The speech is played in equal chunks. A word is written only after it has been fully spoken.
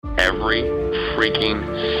every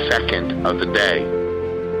freaking second of the day,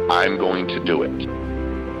 I'm going to do it.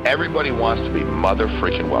 Everybody wants to be mother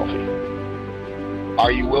freaking wealthy.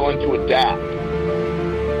 Are you willing to adapt?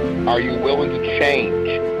 Are you willing to change?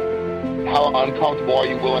 How uncomfortable are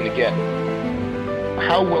you willing to get?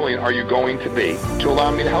 How willing are you going to be to allow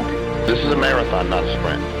me to help you? This is a marathon, not a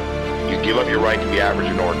sprint. You give up your right to be average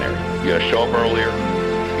and ordinary. You gotta show up earlier.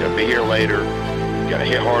 You gotta be here later. You gotta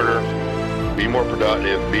hit harder. Be more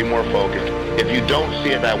productive. Be more focused. If you don't see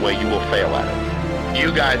it that way, you will fail at it.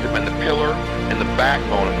 You guys have been the pillar and the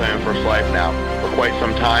backbone of Plan First Life now for quite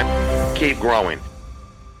some time. Keep growing.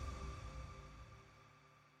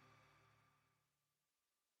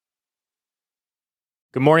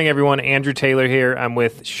 Good morning, everyone. Andrew Taylor here. I'm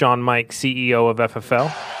with Sean Mike, CEO of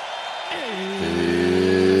FFL.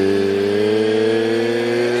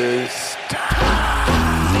 It's time.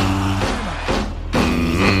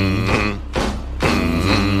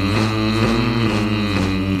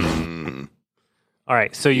 All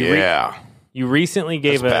right, so you recently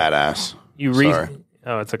gave That's badass. Sorry.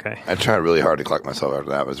 Oh, it's okay. I tried really hard to collect myself after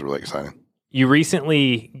that. It was really exciting. You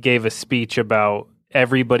recently gave a speech about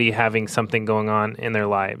everybody having something going on in their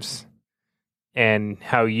lives and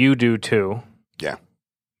how you do too. Yeah.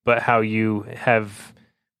 But how you have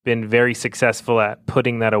been very successful at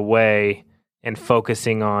putting that away and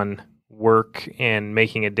focusing on work and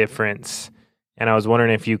making a difference. And I was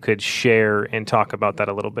wondering if you could share and talk about that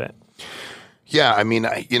a little bit. Yeah, I mean,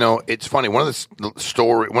 it's funny. One of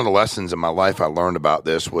the lessons in my life I learned about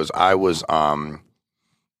this was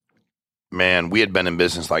we had been in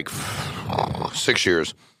business like 6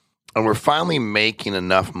 years, and we're finally making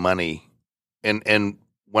enough money. And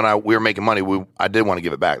when we were making money, I did want to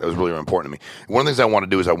give it back. That was really important to me. One of the things I wanted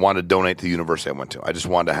to do is I wanted to donate to the university I went to. I just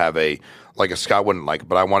wanted to have Scott wouldn't like it,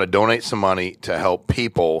 but I want to donate some money to help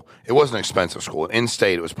people. It wasn't an expensive school.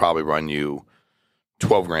 In-state, it was probably run you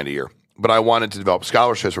 $12,000 a year. But I wanted to develop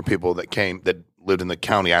scholarships for people that lived in the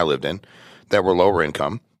county I lived in, that were lower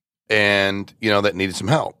income, and that needed some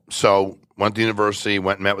help. So went to the university,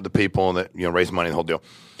 went and met with the people that raised money, the whole deal.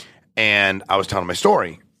 And I was telling my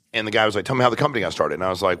story, and the guy was like, "Tell me how the company got started." And I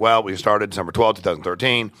was like, "Well, we started December 12th,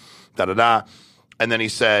 2013, da-da-da." And then he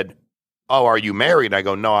said, "Oh, are you married?" I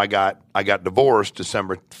go, "No, I got divorced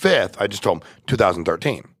December 5th. I just told him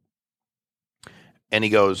 2013. And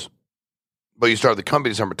he goes, "But you started the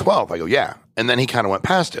company December 12th. I go, "Yeah." And then he kind of went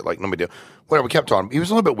past it, like, no big deal. Whatever, we kept talking. He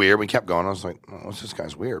was a little bit weird. We kept going. I was like, "Oh, this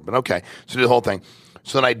guy's weird," but okay. So did the whole thing.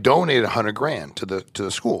 So then I donated $100,000 to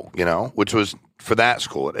the school, which was for that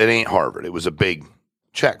school. It ain't Harvard. It was a big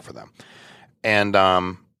check for them. And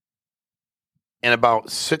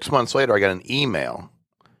about 6 months later, I got an email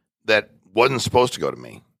that wasn't supposed to go to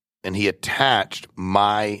me, and he attached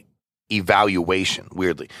my evaluation,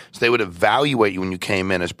 weirdly. So they would evaluate you when you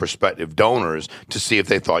came in as prospective donors to see if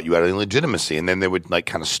they thought you had any legitimacy, and then they would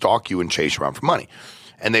kind of stalk you and chase you around for money.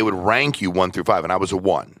 And they would rank you 1 through 5, and I was a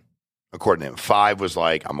 1, according to him. 5 was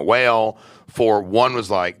like, I'm a whale. 4, 1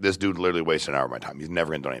 was like, this dude literally wasted an hour of my time. He's never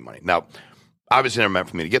going to donate money. Now, obviously never meant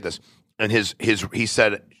for me to get this. And he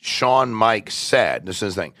said, Sean Mike said, this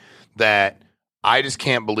is the thing, that I just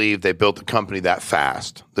can't believe they built the company that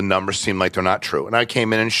fast. The numbers seem like they're not true. And I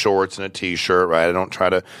came in shorts and a T-shirt, right? I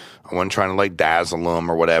wasn't trying to dazzle them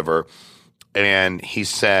or whatever. And he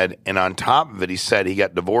said, and on top of it, he said he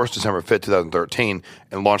got divorced December 5th, 2013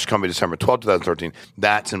 and launched the company December 12th, 2013.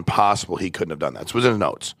 That's impossible. He couldn't have done that. So it was in his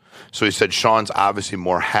notes. So he said, Sean's obviously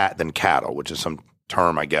more hat than cattle, which is some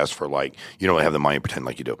term, I guess, for you don't really have the money, pretend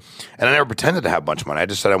like you do. And I never pretended to have a bunch of money. I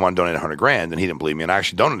just said I want to donate $100,000, and he didn't believe me. And I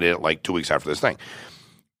actually donated it 2 weeks after this thing.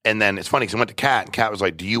 And then it's funny because I went to Kat, and Kat was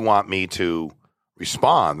like, "Do you want me to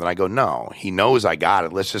respond?" And I go, "No, he knows I got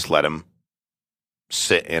it. Let's just let him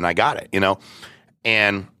sit." And I got it,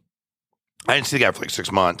 And I didn't see the guy for 6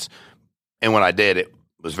 months. And when I did, it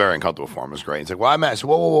was very uncomfortable for him. It was great. He's like, "Well, I'm mad." I said,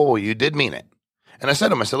 whoa, you did mean it. And I said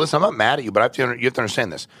to him, "Listen, I'm not mad at you, but you have to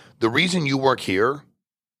understand this. The reason you work here,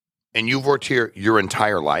 and you've worked here your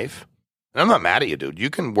entire life, and I'm not mad at you, dude.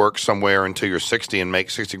 You can work somewhere until you're 60 and make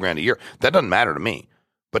 $60,000 a year. That doesn't matter to me.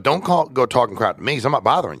 But don't go talking crap to me because I'm not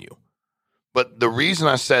bothering you. But the reason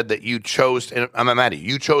I said that you chose, and I'm not mad at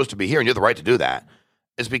you chose to be here, and you have the right to do that,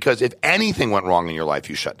 is because if anything went wrong in your life,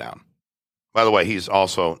 you shut down." By the way, he's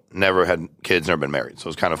also never had kids, never been married. So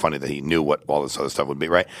it's kind of funny that he knew what all this other stuff would be,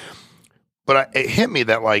 right? But it hit me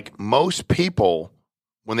that most people,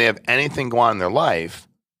 when they have anything go on in their life,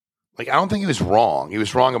 I don't think he was wrong. He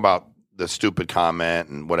was wrong about the stupid comment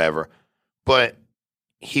and whatever. But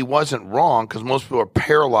he wasn't wrong because most people are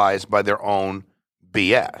paralyzed by their own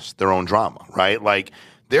BS, their own drama, right?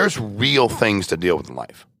 There's real things to deal with in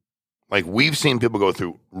life. Like, we've seen people go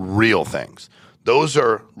through real things. Those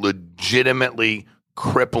are legitimately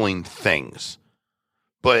crippling things.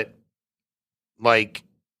 But, like,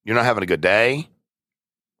 you're not having a good day.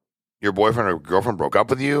 Your boyfriend or girlfriend broke up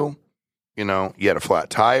with you. You know, you had a flat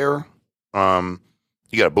tire.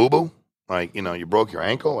 You got a boo-boo. Like, you know, you broke your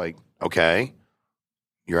ankle. Like, okay.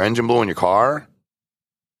 Your engine blew in your car.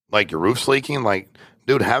 Like, your roof's leaking. Like,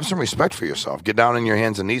 dude, have some respect for yourself. Get down on your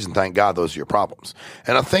hands and knees and thank God those are your problems.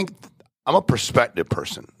 And I think I'm a perspective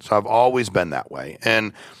person, so I've always been that way.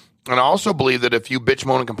 And I also believe that if you bitch,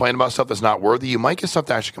 moan, and complain about stuff that's not worthy, you might get stuff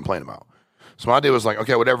to actually complain about. So my idea was like,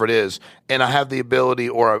 okay, whatever it is, and I have the ability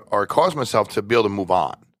or cause myself to be able to move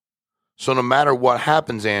on. So no matter what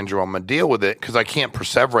happens, Andrew, I'm going to deal with it because I can't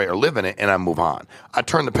perseverate or live in it, and I move on. I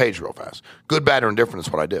turn the page real fast. Good, bad, or indifferent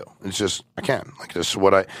is what I do. It's just, I can. Like, this is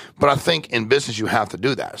what but I think in business you have to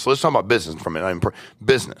do that. So let's talk about business for a minute.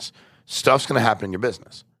 Business. Stuff's going to happen in your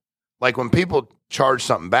business. Like, when people charge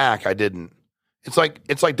something back, I didn't. It's like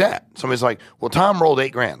debt. Somebody's like, well, Tom rolled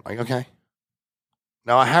 $8,000. Like, okay.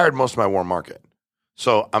 Now, I hired most of my warm market.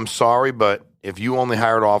 So I'm sorry, but if you only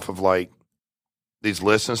hired off of like these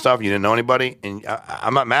lists and stuff, you didn't know anybody, and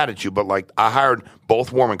I'm not mad at you, but like, I hired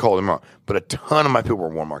both warm and cold, but a ton of my people were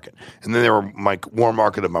warm market. And then there were my warm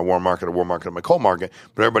market of my warm market, a warm market of my cold market,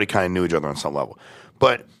 but everybody kind of knew each other on some level.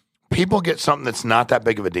 But people get something that's not that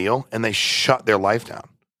big of a deal, and they shut their life down,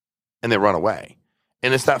 and they run away.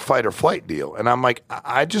 And it's that fight or flight deal. And I'm like,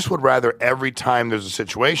 I just would rather every time there's a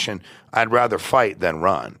situation, I'd rather fight than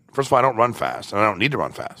run. First of all, I don't run fast, and I don't need to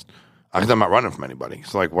run fast. I'm not running from anybody.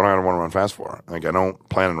 It's like, what do I want to run fast for? Like, I don't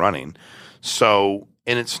plan on running. So,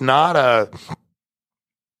 and it's not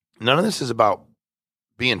none of this is about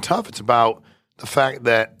being tough. It's about the fact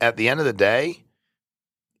that at the end of the day,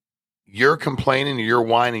 your complaining, your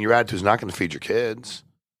whining, your attitude is not going to feed your kids.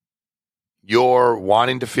 Your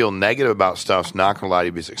wanting to feel negative about stuff is not going to allow you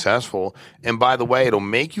to be successful. And by the way, it'll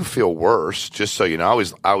make you feel worse. Just so you know,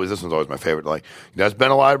 this one's always my favorite. Like, you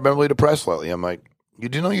know, I've been really depressed lately. I'm like, you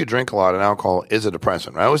do know you drink a lot, and alcohol is a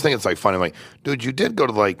depressant. Right? I always think it's like funny. Like, dude, you did go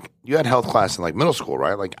to you had health class in like middle school,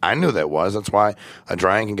 right? Like, I knew that was. That's why I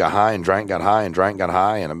drank and got high, and drank, got high, and drank, got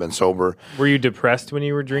high, and I've been sober. Were you depressed when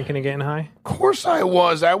you were drinking and getting high? Of course I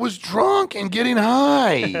was. I was drunk and getting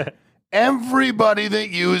high. Everybody that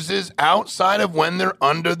uses outside of when they're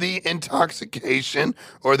under the intoxication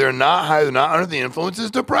or they're not high, they're not under the influence, is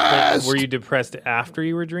depressed. Were you depressed after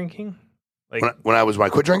you were drinking? Like when I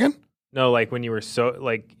quit drinking? No, like when you were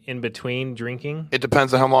in between drinking? It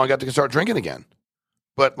depends on how long I got to start drinking again.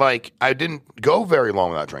 But like, I didn't go very long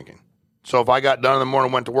without drinking. So if I got done in the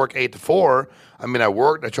morning, went to work 8 to 4, I mean, I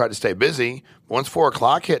worked, I tried to stay busy. Once 4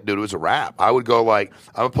 o'clock hit, dude, it was a wrap. I would go I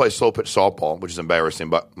would play slow pitch softball, which is embarrassing,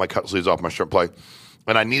 but my cut sleeves off my shirt play.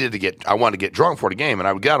 And I wanted to get drunk for the game, and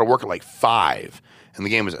I would get out of work at 5, and the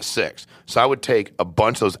game was at 6. So I would take a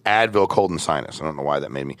bunch of those Advil cold and sinus. I don't know why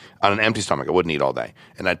that made me. On an empty stomach, I wouldn't eat all day.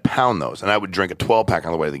 And I'd pound those, and I would drink a 12-pack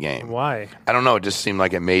on the way to the game. Why? I don't know. It just seemed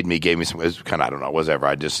like gave me some, it was kind of, I don't know, whatever.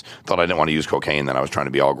 I just thought I didn't want to use cocaine. Then I was trying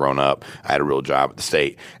to be all grown up. I had a real job at the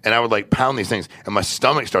state. And I would pound these things, and my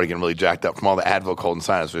stomach started getting really jacked up from all the Advil cold and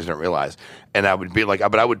sinus, which I didn't realize. And I would be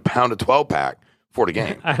but I would pound a 12-pack for the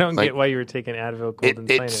game. I don't get why you were taking Advil cold and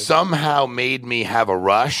sinus. It somehow made me have a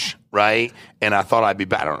rush, right? And I thought I'd be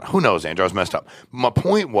bad. I don't know. Who knows, Andrew? I was messed up. My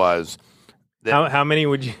point was that how many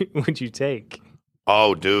would you take?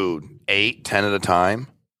 Oh, dude, 8, 10 at a time.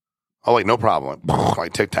 Oh, no problem.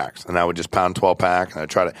 Like Tic Tacs. And I would just pound 12-pack, and I'd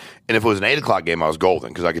try to. And if it was an 8 o'clock game, I was golden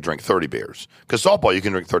because I could drink 30 beers. Because softball, you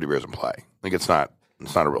can drink 30 beers and play. It's not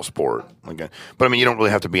a real sport. But I mean, you don't really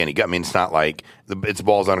have to be any gut. I mean, it's not like it's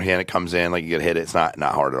balls on your hand, it comes in, you get hit. It's not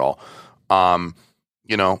hard at all.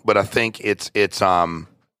 But I think it's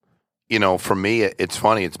for me, it's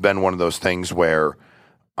funny. It's been one of those things where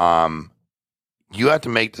you have to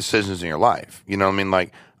make decisions in your life. You know what I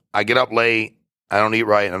mean? I get up late, I don't eat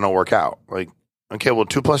right, and I don't work out. Okay, well,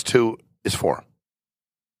 2 plus 2 is 4.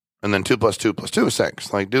 And then 2 plus 2 plus 2 is 6.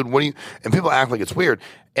 Dude, what do you, and people act like it's weird.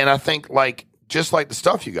 And I think just like the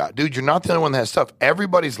stuff you got, dude, you're not the only one that has stuff.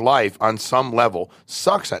 Everybody's life on some level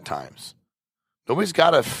sucks at times. Nobody's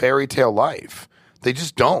got a fairy tale life. They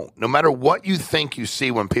just don't. No matter what you think you see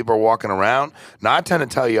when people are walking around, now I tend to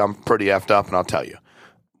tell you I'm pretty effed up, and I'll tell you.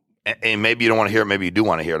 And maybe you don't want to hear it, maybe you do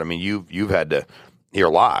want to hear it. I mean, you've had to hear a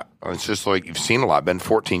lot. It's just you've seen a lot. Been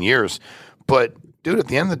 14 years. But, dude, at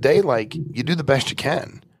the end of the day, you do the best you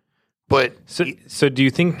can. But So do you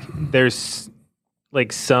think there's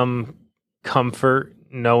some comfort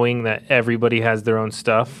knowing that everybody has their own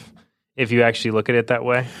stuff if you actually look at it that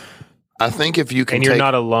way? I think if you can, and you're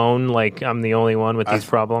not alone. Like I'm the only one with these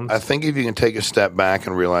problems. I think if you can take a step back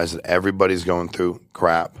and realize that everybody's going through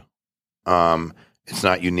crap, it's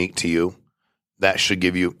not unique to you. That should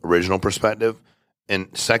give you original perspective, and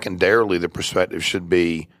secondarily, the perspective should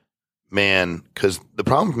be, man, because the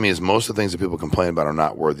problem for me is most of the things that people complain about are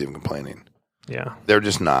not worthy of complaining. Yeah, they're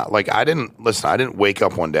just not. Like I didn't wake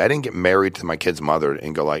up one day. I didn't get married to my kid's mother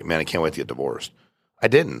and go like, man, I can't wait to get divorced. I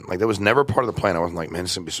didn't. Like that was never part of the plan. I wasn't like, man,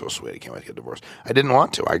 this is gonna be so sweet. I can't wait to get divorced. I didn't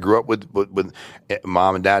want to. I grew up with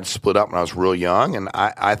mom and dad split up when I was real young, and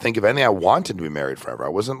I think if anything, I wanted to be married forever. I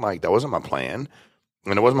wasn't like that wasn't my plan,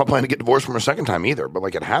 and it wasn't my plan to get divorced from a second time either. But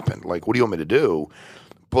like it happened. Like, what do you want me to do?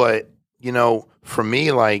 But for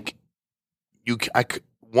me, like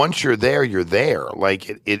once you're there, you're there.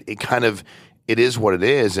 Like it kind of. It is what it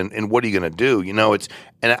is, and what are you going to do? It's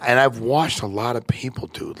and I've watched a lot of people,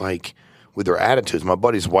 dude, like with their attitudes. My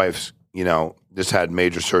buddy's wife's, just had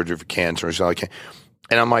major surgery for cancer, and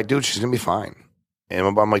I'm like, dude, she's going to be fine.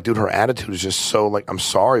 And I'm like, dude, her attitude is just so like, I'm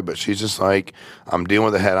sorry, but she's just like, I'm dealing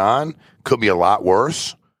with it head on. Could be a lot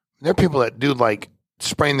worse. There are people that, dude, like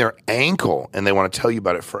sprain their ankle, and they want to tell you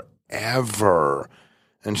about it forever.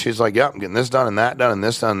 And she's like, yep, I'm getting this done and that done and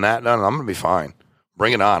this done and that done, and I'm going to be fine.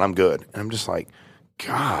 Bring it on. I'm good. And I'm just like,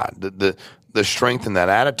 God, the strength in that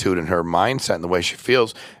attitude and her mindset and the way she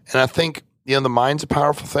feels. And I think, the mind's a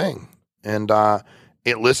powerful thing. And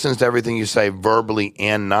it listens to everything you say verbally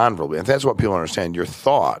and non-verbally. And that's what people understand, your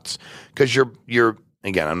thoughts. Because you're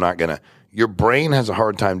again, your brain has a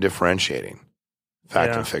hard time differentiating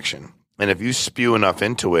fact and fiction. And if you spew enough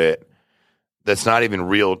into it that's not even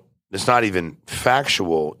real, that's not even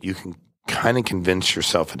factual, you can kind of convince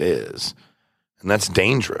yourself it is. And that's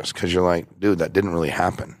dangerous because you're like, dude, that didn't really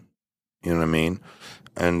happen. You know what I mean?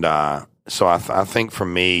 And so I think for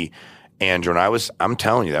me, Andrew, and I'm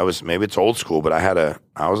telling you, maybe it's old school, but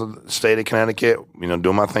I was in the state of Connecticut,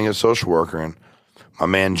 doing my thing as a social worker. And my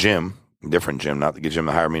man, Jim, different Jim, not to get Jim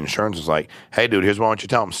to hire me in insurance, was like, hey, dude, here's what I want you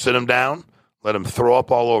to tell them. Sit them down, let them throw up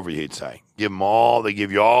all over you, he'd say. They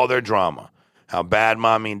give you all their drama. How bad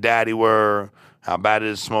mommy and daddy were, how bad it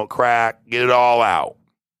is to smoke crack, get it all out.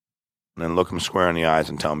 And then look them square in the eyes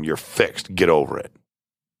and tell them you're fixed. Get over it.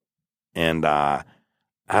 And I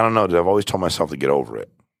don't know. I've always told myself to get over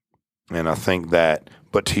it. And I think that,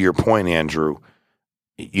 but to your point, Andrew,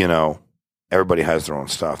 everybody has their own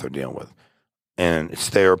stuff they're dealing with. And it's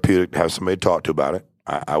therapeutic to have somebody to talk to about it.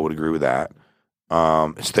 I would agree with that.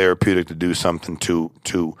 It's therapeutic to do something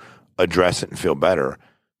to address it and feel better.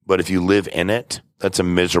 But if you live in it, that's a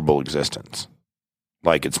miserable existence.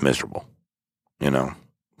 Like it's miserable,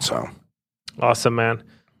 so. Awesome, man.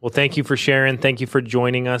 Well, thank you for sharing. Thank you for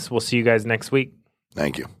joining us. We'll see you guys next week.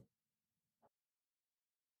 Thank you.